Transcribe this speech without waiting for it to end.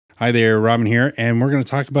Hi there, Robin here, and we're going to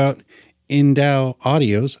talk about Endow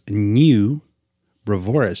Audio's new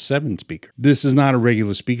Bravura 7 speaker. This is not a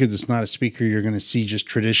regular speaker. This is not a speaker you're going to see just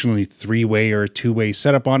traditionally three-way or a two-way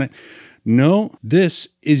setup on it. No, this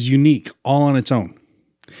is unique all on its own.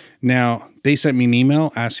 Now, they sent me an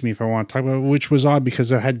email asking me if I want to talk about it, which was odd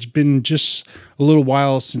because it had been just a little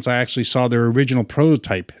while since I actually saw their original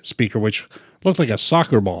prototype speaker, which looked like a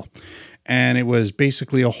soccer ball. And it was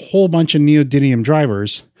basically a whole bunch of neodymium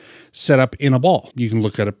drivers set up in a ball. You can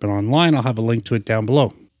look it up online. I'll have a link to it down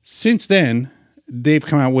below. Since then, they've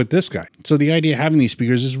come out with this guy. So the idea of having these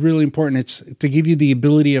speakers is really important. It's to give you the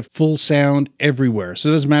ability of full sound everywhere. So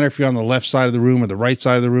it doesn't matter if you're on the left side of the room or the right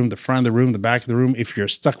side of the room, the front of the room, the back of the room. If you're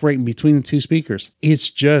stuck right in between the two speakers, it's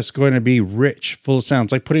just going to be rich, full sound.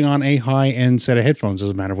 It's like putting on a high-end set of headphones.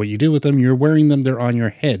 Doesn't matter what you do with them. You're wearing them. They're on your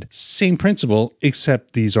head. Same principle,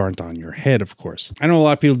 except these aren't on your head, of course. I know a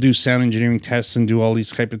lot of people do sound engineering tests and do all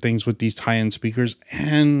these type of things with these high-end speakers,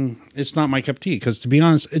 and it's not my cup of tea because, to be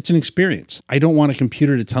honest, it's an experience. I don't want a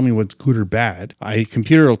computer to tell me what's good or bad. A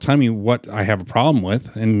computer will tell me what I have a problem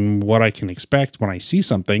with and what I can expect when I see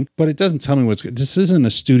something, but it doesn't tell me what's good. This isn't a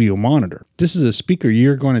studio monitor. This is a speaker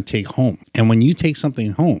you're going to take home. And when you take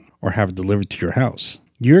something home or have it delivered to your house,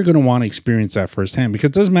 you're going to want to experience that firsthand, because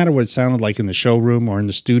it doesn't matter what it sounded like in the showroom or in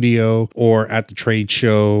the studio or at the trade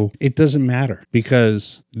show. It doesn't matter,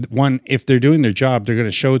 because one, if they're doing their job, they're going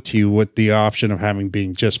to show it to you with the option of having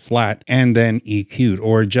being just flat and then EQ'd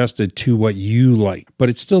or adjusted to what you like, but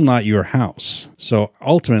it's still not your house. So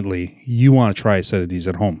ultimately, you want to try a set of these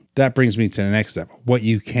at home. That brings me to the next step. What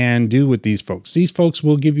you can do with these folks. These folks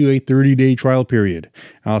will give you a 30-day trial period.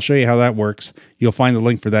 I'll show you how that works. You'll find the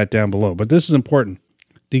link for that down below, but this is important.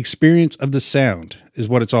 The experience of the sound is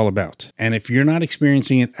what it's all about. And if you're not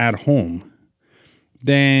experiencing it at home,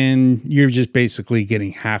 then you're just basically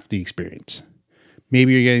getting half the experience.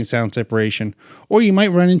 Maybe you're getting sound separation, or you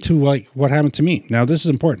might run into like what happened to me. Now, this is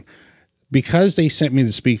important. Because they sent me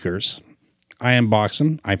the speakers, I unboxed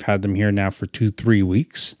them. I've had them here now for 2-3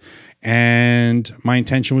 weeks. And my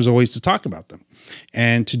intention was always to talk about them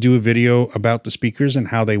and to do a video about the speakers and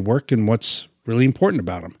how they work and what's really important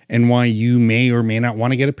about them and why you may or may not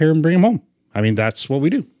want to get a pair and bring them home. I mean, that's what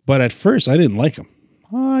we do. But at first, I didn't like them.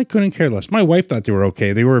 I couldn't care less. My wife thought they were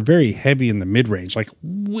okay. They were very heavy in the mid-range, like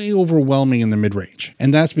way overwhelming in the mid-range.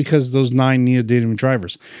 And that's because of those 9 neodymium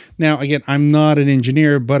drivers. Now, again, I'm not an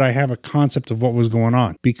engineer, but I have a concept of what was going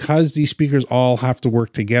on. Because these speakers all have to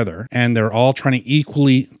work together and they're all trying to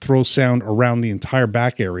equally throw sound around the entire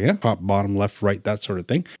back area, top, bottom, left, right, that sort of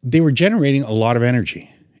thing, they were generating a lot of energy.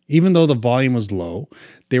 Even though the volume was low,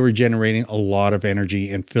 they were generating a lot of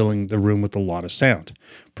energy and filling the room with a lot of sound.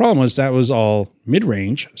 Problem was that was all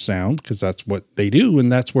mid-range sound, because that's what they do,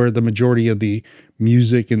 and that's where the majority of the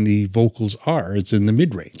music and the vocals are. It's in the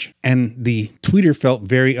mid-range. And the tweeter felt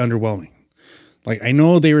very underwhelming. Like, I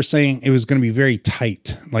know they were saying it was going to be very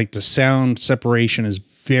tight. Like, the sound separation is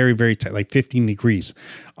very, very tight, like 15 degrees.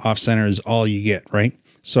 Off center is all you get, right?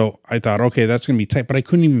 So I thought, okay, that's going to be tight, but I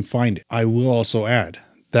couldn't even find it. I will also add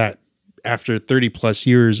that after 30 plus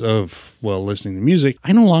years of, well, listening to music,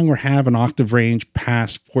 I no longer have an octave range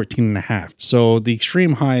past 14.5. So the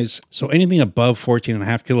extreme highs, so anything above 14.5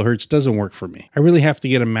 kilohertz doesn't work for me. I really have to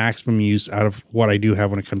get a maximum use out of what I do have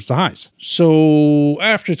when it comes to highs. So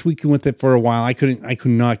after tweaking with it for a while, I could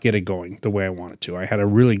not get it going the way I wanted to. I have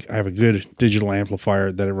a good digital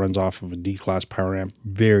amplifier that it runs off of a D-class power amp.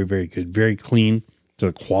 Very, very good, very clean. So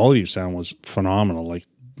the quality of sound was phenomenal. Like,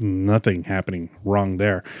 nothing happening wrong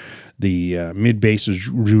there. The mid bass was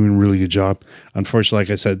doing a really good job. Unfortunately, like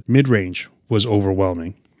I said, mid range was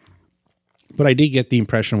overwhelming, but I did get the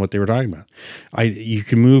impression of what they were talking about. You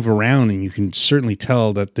can move around and you can certainly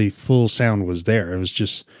tell that the full sound was there. It was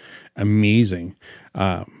just amazing.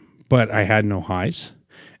 But I had no highs,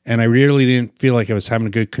 and I really didn't feel like I was having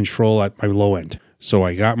a good control at my low end. So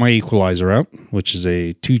I got my equalizer out, which is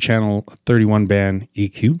a 2-channel 31 band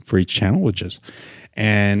EQ for each channel,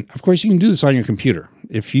 and of course, you can do this on your computer.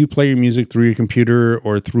 If you play your music through your computer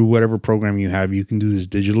or through whatever program you have, you can do this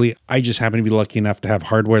digitally. I just happen to be lucky enough to have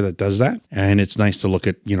hardware that does that. And it's nice to look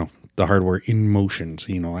at, the hardware in motion.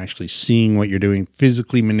 So, actually seeing what you're doing,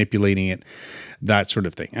 physically manipulating it, that sort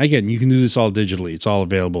of thing. Again, you can do this all digitally. It's all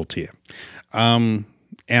available to you. And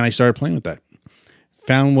I started playing with that.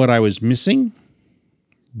 Found what I was missing,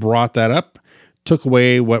 brought that up, took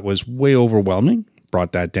away what was way overwhelming,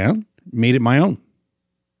 brought that down, made it my own.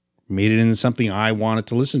 Made it into something I wanted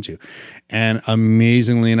to listen to. And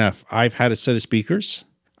amazingly enough, I've had a set of speakers.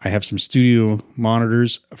 I have some studio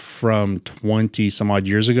monitors from 20 some odd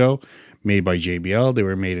years ago, made by JBL. They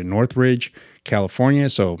were made in Northridge, California,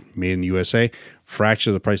 so made in the USA.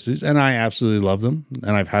 fraction of the price of these, and I absolutely love them.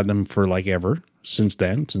 And I've had them for like ever since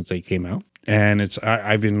then, since they came out. And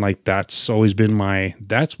I've been like, that's always been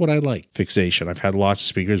that's what I like, fixation. I've had lots of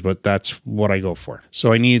speakers, but that's what I go for.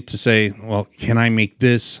 So I needed to say, well, can I make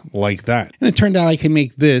this like that? And it turned out I can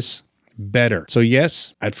make this better. So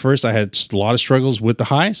yes, at first I had a lot of struggles with the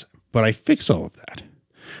highs, but I fixed all of that.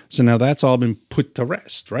 So now that's all been put to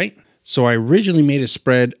rest, right? So I originally made a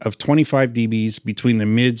spread of 25 dBs between the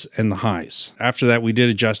mids and the highs. After that, we did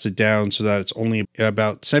adjust it down so that it's only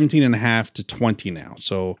about 17.5 to 20 now.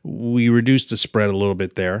 So we reduced the spread a little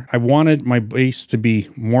bit there. I wanted my bass to be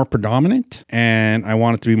more predominant and I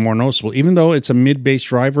want it to be more noticeable, even though it's a mid bass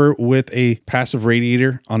driver with a passive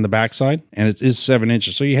radiator on the backside, and it is 7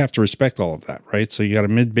 inches. So you have to respect all of that, right? So you got a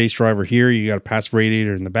mid bass driver here, you got a passive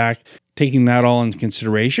radiator in the back. Taking that all into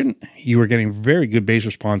consideration, you were getting very good bass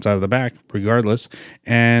response out of the back, regardless,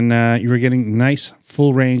 and you were getting nice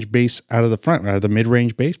full range bass out of the front. The mid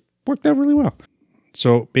range bass worked out really well.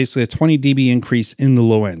 So basically, a 20 dB increase in the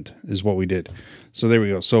low end is what we did. So there we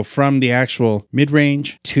go. So from the actual mid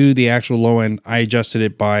range to the actual low end, I adjusted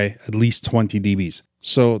it by at least 20 dBs.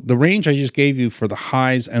 So the range I just gave you for the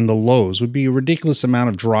highs and the lows would be a ridiculous amount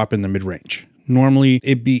of drop in the mid range. Normally,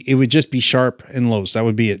 it would just be sharp and lows. That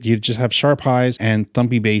would be it. You'd just have sharp highs and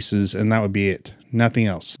thumpy basses, and that would be it. Nothing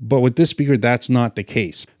else. But with this speaker, that's not the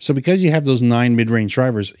case. So because you have those 9 mid-range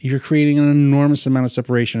drivers, you're creating an enormous amount of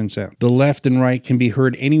separation in sound. The left and right can be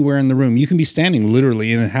heard anywhere in the room. You can be standing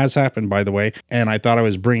literally, and it has happened, by the way. And I thought I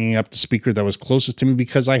was bringing up the speaker that was closest to me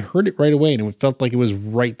because I heard it right away, and it felt like it was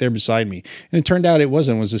right there beside me. And it turned out it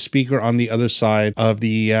wasn't. It was a speaker on the other side of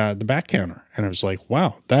the back counter. And I was like,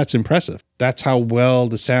 wow, that's impressive. That's how well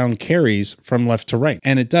the sound carries from left to right.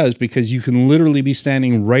 And it does, because you can literally be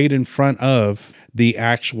standing right in front of the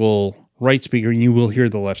actual right speaker and you will hear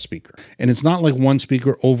the left speaker. And it's not like one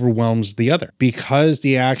speaker overwhelms the other, because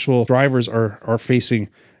the actual drivers are facing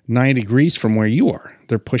 90 degrees from where you are.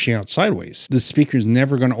 They're pushing out sideways. The speaker's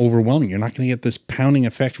never going to overwhelm you. You're not going to get this pounding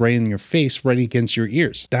effect right in your face, right against your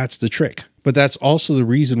ears. That's the trick. But that's also the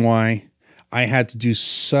reason why I had to do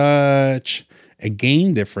such a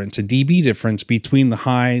gain difference, a dB difference between the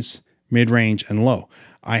highs, mid-range, and low.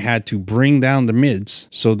 I had to bring down the mids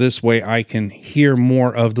so this way I can hear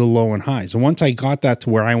more of the low and highs. And once I got that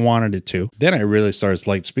to where I wanted it to, then I really started to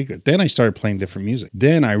like the speaker. Then I started playing different music.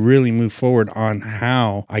 Then I really moved forward on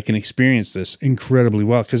how I can experience this incredibly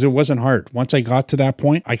well, because it wasn't hard. Once I got to that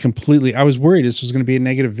point, I was worried this was going to be a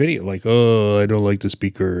negative video. Like, oh, I don't like the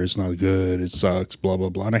speaker. It's not good. It sucks, blah, blah,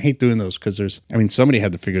 blah. And I hate doing those because somebody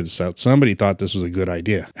had to figure this out. Somebody thought this was a good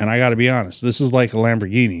idea. And I got to be honest, this is like a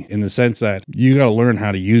Lamborghini in the sense that you got to learn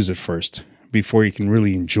how to use it first before you can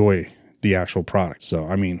really enjoy the actual product. So,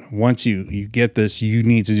 once you get this, you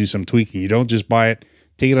need to do some tweaking. You don't just buy it,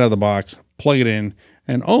 take it out of the box, plug it in,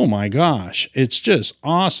 and oh my gosh, it's just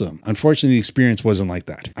awesome. Unfortunately, the experience wasn't like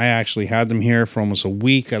that. I actually had them here for almost a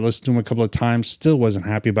week. I listened to them a couple of times, still wasn't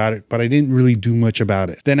happy about it, but I didn't really do much about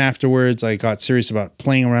it. Then afterwards, I got serious about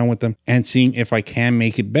playing around with them and seeing if I can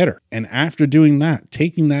make it better. And after doing that,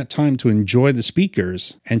 taking that time to enjoy the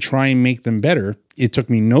speakers and try and make them better, it took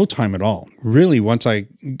me no time at all. Really, once I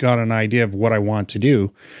got an idea of what I want to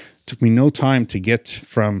do, it took me no time to get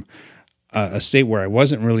from a state where I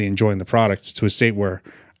wasn't really enjoying the product to a state where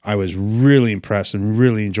I was really impressed and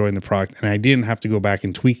really enjoying the product, and I didn't have to go back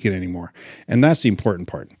and tweak it anymore. And that's the important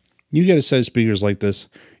part. You get a set of speakers like this,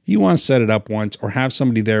 you want to set it up once or have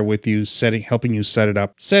somebody there with you helping you set it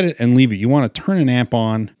up. Set it and leave it. You want to turn an amp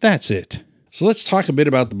on. That's it. So let's talk a bit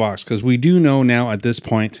about the box, because we do know now at this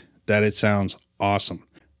point that it sounds awesome.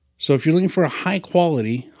 So if you're looking for a high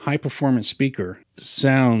quality, high performance speaker,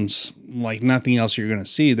 sounds like nothing else you're going to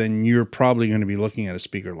see, then you're probably going to be looking at a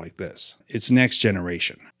speaker like this. It's next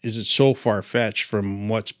generation. Is it so far-fetched from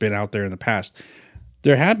what's been out there in the past?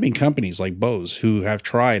 There have been companies like Bose who have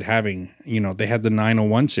tried having, they had the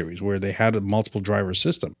 901 series where they had a multiple driver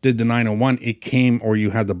system. Did the 901, it came, or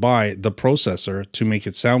you had to buy the processor to make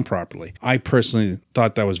it sound properly. I personally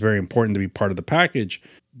thought that was very important to be part of the package.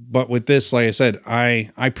 But with this, like I said,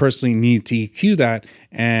 I personally need to EQ that,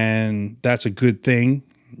 and that's a good thing.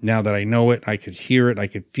 Now that I know it, I could hear it, I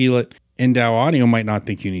could feel it. Endow Audio might not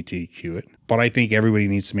think you need to EQ it, but I think everybody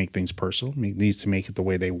needs to make things personal, needs to make it the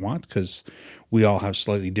way they want, because we all have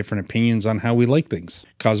slightly different opinions on how we like things.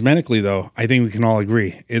 Cosmetically, though, I think we can all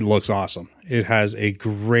agree it looks awesome. It has a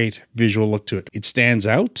great visual look to it. It stands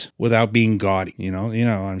out without being gaudy. You know what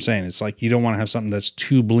I'm saying? It's like you don't want to have something that's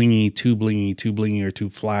too blingy, or too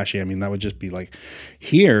flashy. That would just be like,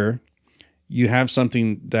 here you have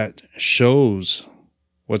something that shows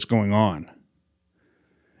what's going on,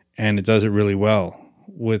 and it does it really well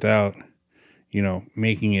without, you know,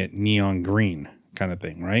 making it neon green kind of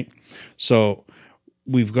thing, right? So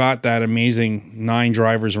we've got that amazing 9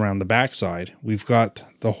 drivers around the backside. We've got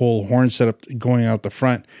the whole horn setup going out the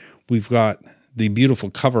front. We've got the beautiful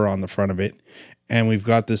cover on the front of it. And we've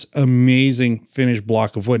got this amazing finished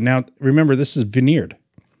block of wood. Now, remember, this is veneered.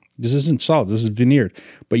 This isn't solid. This is veneered.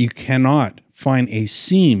 But you cannot find a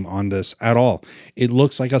seam on this at all. It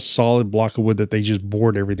looks like a solid block of wood that they just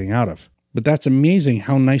bored everything out of. But that's amazing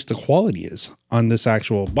how nice the quality is on this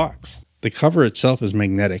actual box. The cover itself is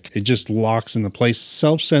magnetic. It just locks into place.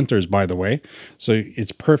 Self-centers, by the way. So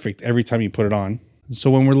it's perfect every time you put it on. So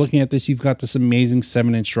when we're looking at this, you've got this amazing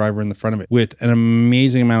 7-inch driver in the front of it with an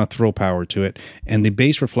amazing amount of throw power to it. And the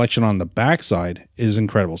bass reflection on the backside is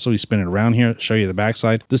incredible. So we spin it around here, show you the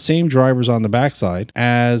backside. The same driver's on the backside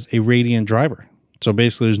as a radiant driver. So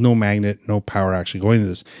basically there's no magnet, no power actually going to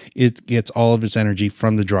this. It gets all of its energy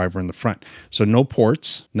from the driver in the front. So no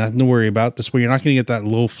ports, nothing to worry about. This way you're not going to get that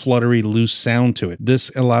low, fluttery, loose sound to it. This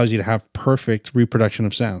allows you to have perfect reproduction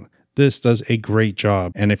of sound. This does a great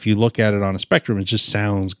job. And if you look at it on a spectrum, it just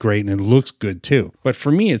sounds great and it looks good too. But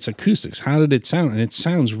for me, it's acoustics. How did it sound? And it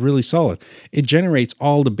sounds really solid. It generates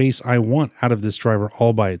all the bass I want out of this driver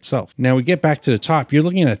all by itself. Now we get back to the top. You're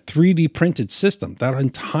looking at a 3D printed system. That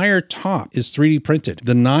entire top is 3D printed.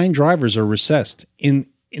 The 9 drivers are recessed in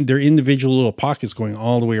their individual little pockets going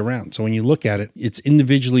all the way around. So when you look at it, it's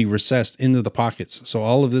individually recessed into the pockets. So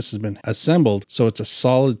all of this has been assembled. So it's a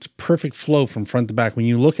solid, perfect flow from front to back. When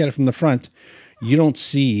you look at it from the front, you don't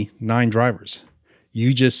see 9 drivers.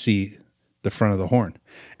 You just see the front of the horn.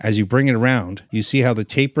 As you bring it around, you see how the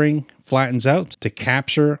tapering flattens out to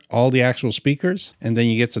capture all the actual speakers. And then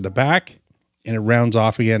you get to the back and it rounds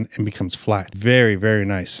off again and becomes flat. Very, very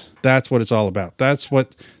nice. That's what it's all about. That's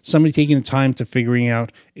what somebody taking the time to figuring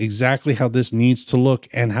out exactly how this needs to look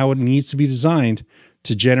and how it needs to be designed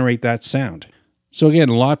to generate that sound. So again,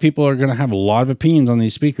 a lot of people are going to have a lot of opinions on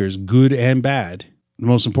these speakers, good and bad. The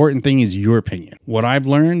most important thing is your opinion. What I've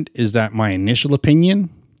learned is that my initial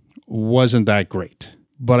opinion wasn't that great.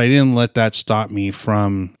 But I didn't let that stop me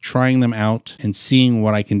from trying them out and seeing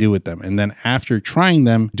what I can do with them. And then after trying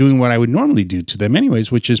them, doing what I would normally do to them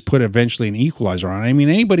anyways, which is put eventually an equalizer on. I mean,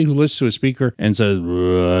 anybody who listens to a speaker and says,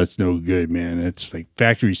 that's no good, man. It's like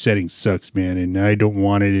factory setting sucks, man. And I don't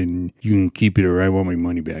want it and you can keep it or I want my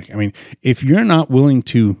money back. I mean, if you're not willing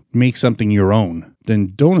to make something your own,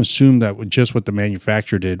 then don't assume that just what the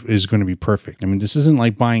manufacturer did is going to be perfect. I mean, this isn't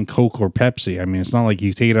like buying Coke or Pepsi. I mean, it's not like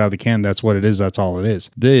you take it out of the can, that's what it is, that's all it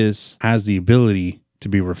is. This has the ability to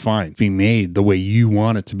be refined, be made the way you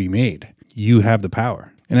want it to be made. You have the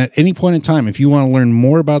power. And at any point in time, if you want to learn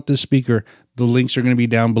more about this speaker, the links are going to be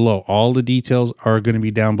down below. All the details are going to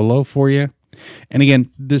be down below for you. And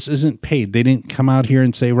again, this isn't paid. They didn't come out here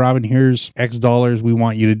and say, Robin, here's X dollars. We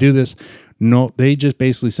want you to do this. No, they just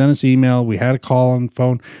basically sent us an email. We had a call on the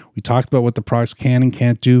phone. We talked about what the products can and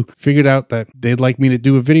can't do. Figured out that they'd like me to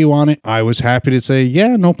do a video on it. I was happy to say,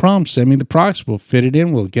 yeah, no problem. Send me the products. We'll fit it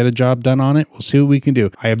in. We'll get a job done on it. We'll see what we can do.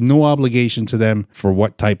 I have no obligation to them for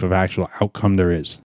what type of actual outcome there is.